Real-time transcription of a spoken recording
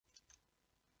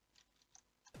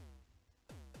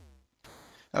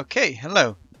Okay,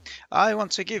 hello. I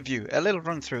want to give you a little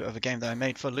run through of a game that I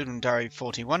made for Ludum Dare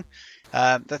 41.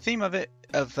 The theme of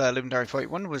Ludum Dare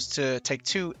 41 was to take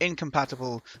two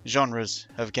incompatible genres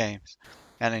of games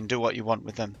and then do what you want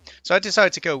with them. So I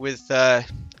decided to go with kind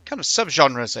of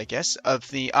sub-genres, I guess, of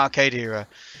the arcade era,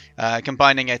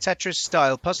 combining a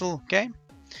Tetris-style puzzle game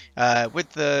with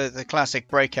the classic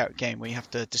breakout game where you have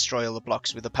to destroy all the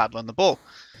blocks with the paddle and the ball.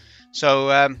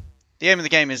 So the aim of the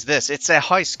game is this. It's a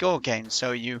high score game,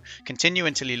 so you continue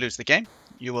until you lose the game.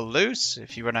 You will lose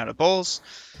if you run out of balls,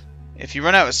 if you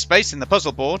run out of space in the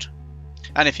puzzle board,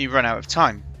 and if you run out of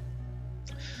time.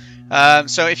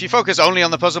 So if you focus only on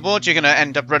the puzzle board, you're going to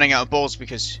end up running out of balls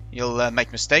because you'll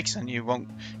make mistakes and you won't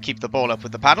keep the ball up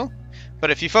with the paddle. But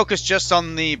if you focus just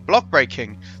on the block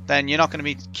breaking, then you're not going to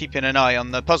be keeping an eye on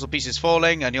the puzzle pieces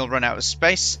falling and you'll run out of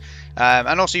space.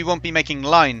 And also you won't be making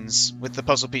lines with the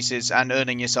puzzle pieces and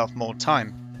earning yourself more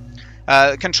time.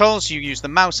 Controls, you use the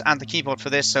mouse and the keyboard for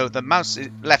this. So the mouse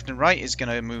left and right is going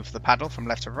to move the paddle from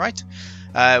left to right.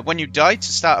 When you die,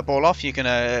 to start a ball off, you're going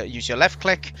to use your left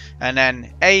click, and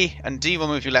then A and D will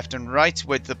move you left and right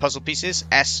with the puzzle pieces.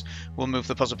 S will move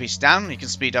the puzzle piece down. You can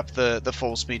speed up the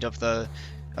full speed of the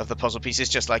puzzle pieces,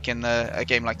 just like in a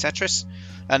game like Tetris.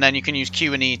 And then you can use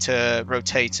Q and E to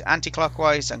rotate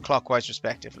anti-clockwise and clockwise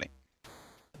respectively.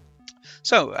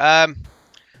 So,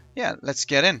 yeah, let's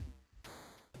get in.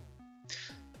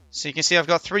 So you can see I've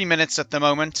got 3 minutes at the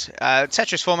moment.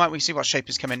 Tetris format, we see what shape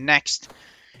is coming next.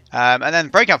 And then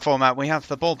breakout format, we have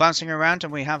the ball bouncing around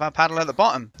and we have our paddle at the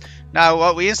bottom. Now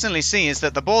what we instantly see is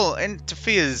that the ball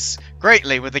interferes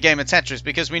greatly with the game of Tetris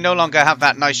because we no longer have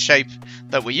that nice shape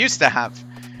that we used to have.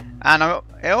 And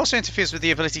it also interferes with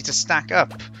the ability to stack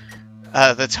up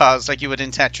the tiles like you would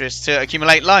in Tetris to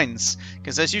accumulate lines.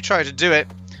 Because as you try to do it,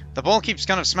 the ball keeps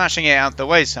kind of smashing it out the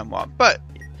way somewhat. But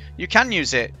you can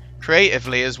use it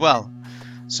creatively as well.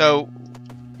 So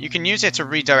you can use it to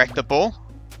redirect the ball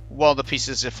while the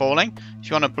pieces are falling. If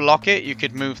you want to block it, you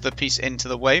could move the piece into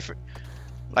the way,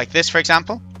 like this for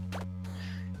example.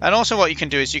 And also what you can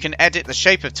do is you can edit the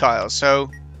shape of tiles. So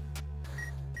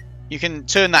you can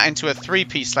turn that into a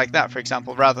 3-piece like that, for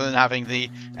example, rather than having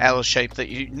the L shape that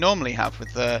you normally have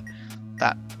with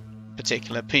that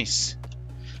particular piece.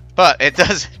 But it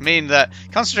does mean that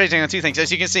concentrating on two things,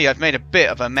 as you can see, I've made a bit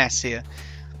of a mess here.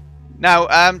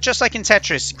 Now, just like in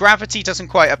Tetris, gravity doesn't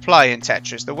quite apply in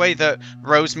Tetris. The way that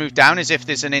rows move down is if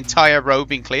there's an entire row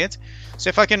being cleared. So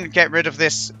if I can get rid of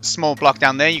this small block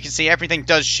down there, you can see everything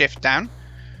does shift down.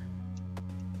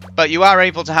 But you are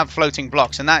able to have floating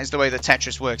blocks, and that is the way that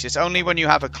Tetris works. It's only when you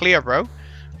have a clear row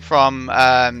from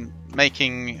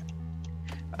making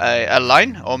a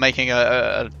line or making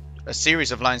a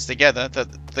series of lines together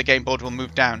that the game board will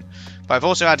move down. But I've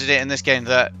also added it in this game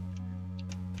that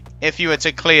if you were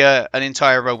to clear an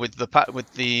entire row with the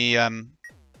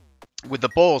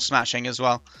ball smashing as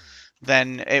well,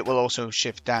 then it will also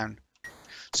shift down.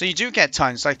 So you do get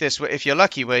times like this, where if you're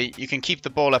lucky, where you can keep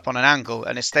the ball up on an angle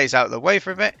and it stays out of the way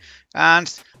for a bit.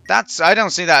 And I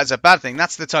don't see that as a bad thing.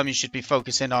 That's the time you should be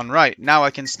focusing on. Right, now I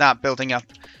can start building up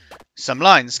some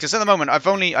lines. Because at the moment,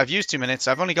 I've used 2 minutes.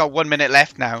 I've only got 1 minute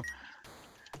left now.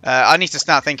 I need to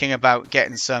start thinking about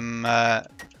getting some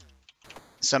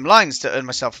lines to earn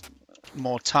myself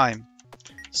more time.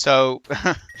 So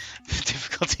the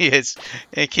difficulty is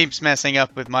it keeps messing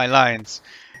up with my lines.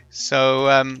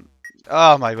 So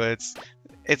oh my words,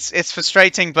 it's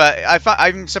frustrating, but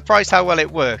I'm surprised how well it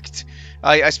worked.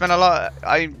 I spent a lot.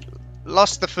 I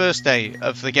lost the first day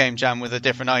of the game jam with a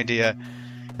different idea,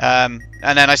 and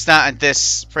then I started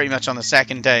this pretty much on the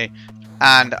second day,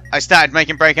 and I started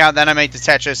making breakout. Then I made the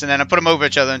Tetris, and then I put them over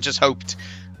each other and just hoped,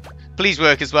 please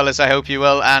work as well as I hope you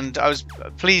will. And I was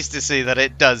pleased to see that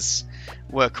it does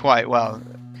work quite well.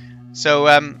 So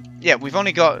yeah, we've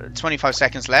only got 25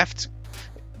 seconds left.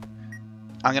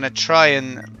 I'm going to try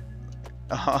and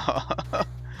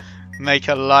make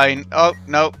a line. Oh,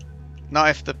 no.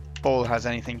 Not if the ball has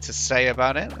anything to say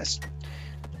about it.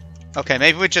 Okay,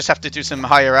 maybe we just have to do some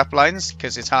higher up lines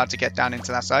because it's hard to get down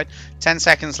into that side. 10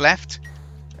 seconds left.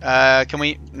 Can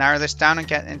we narrow this down and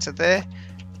get into there?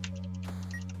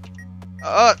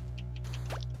 Oh,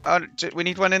 we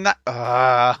need one in that.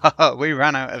 We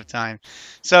ran out of time.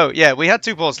 So yeah, we had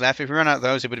 2 balls left. If we ran out of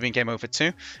those, it would have been game over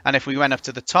 2. And if we went up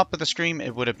to the top of the screen,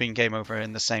 it would have been game over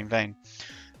in the same vein.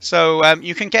 So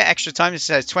you can get extra time. It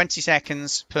says 20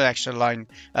 seconds per extra line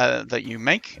that you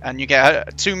make. And you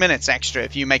get 2 minutes extra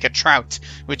if you make a Trout,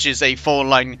 which is a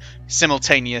 4-line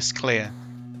simultaneous clear,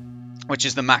 which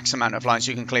is the max amount of lines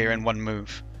you can clear in one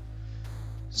move.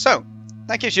 So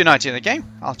that gives you an idea of the game.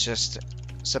 I'll just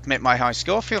submit my high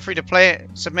score. Feel free to play it,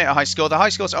 submit a high score. The high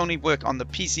scores only work on the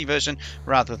PC version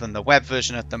rather than the web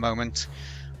version at the moment.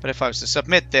 But if I was to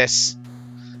submit this,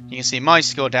 you can see my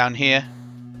score down here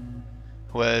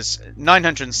was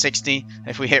 960.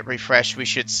 If we hit refresh, we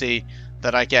should see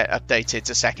that I get updated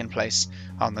to second place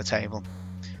on the table.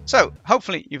 So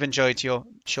hopefully you've enjoyed your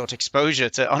short exposure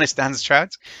to Honest Dan's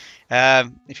Trout.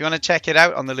 If you want to check it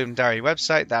out on the Ludum Dare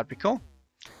website, that'd be cool.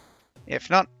 If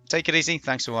not, take it easy.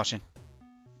 Thanks for watching.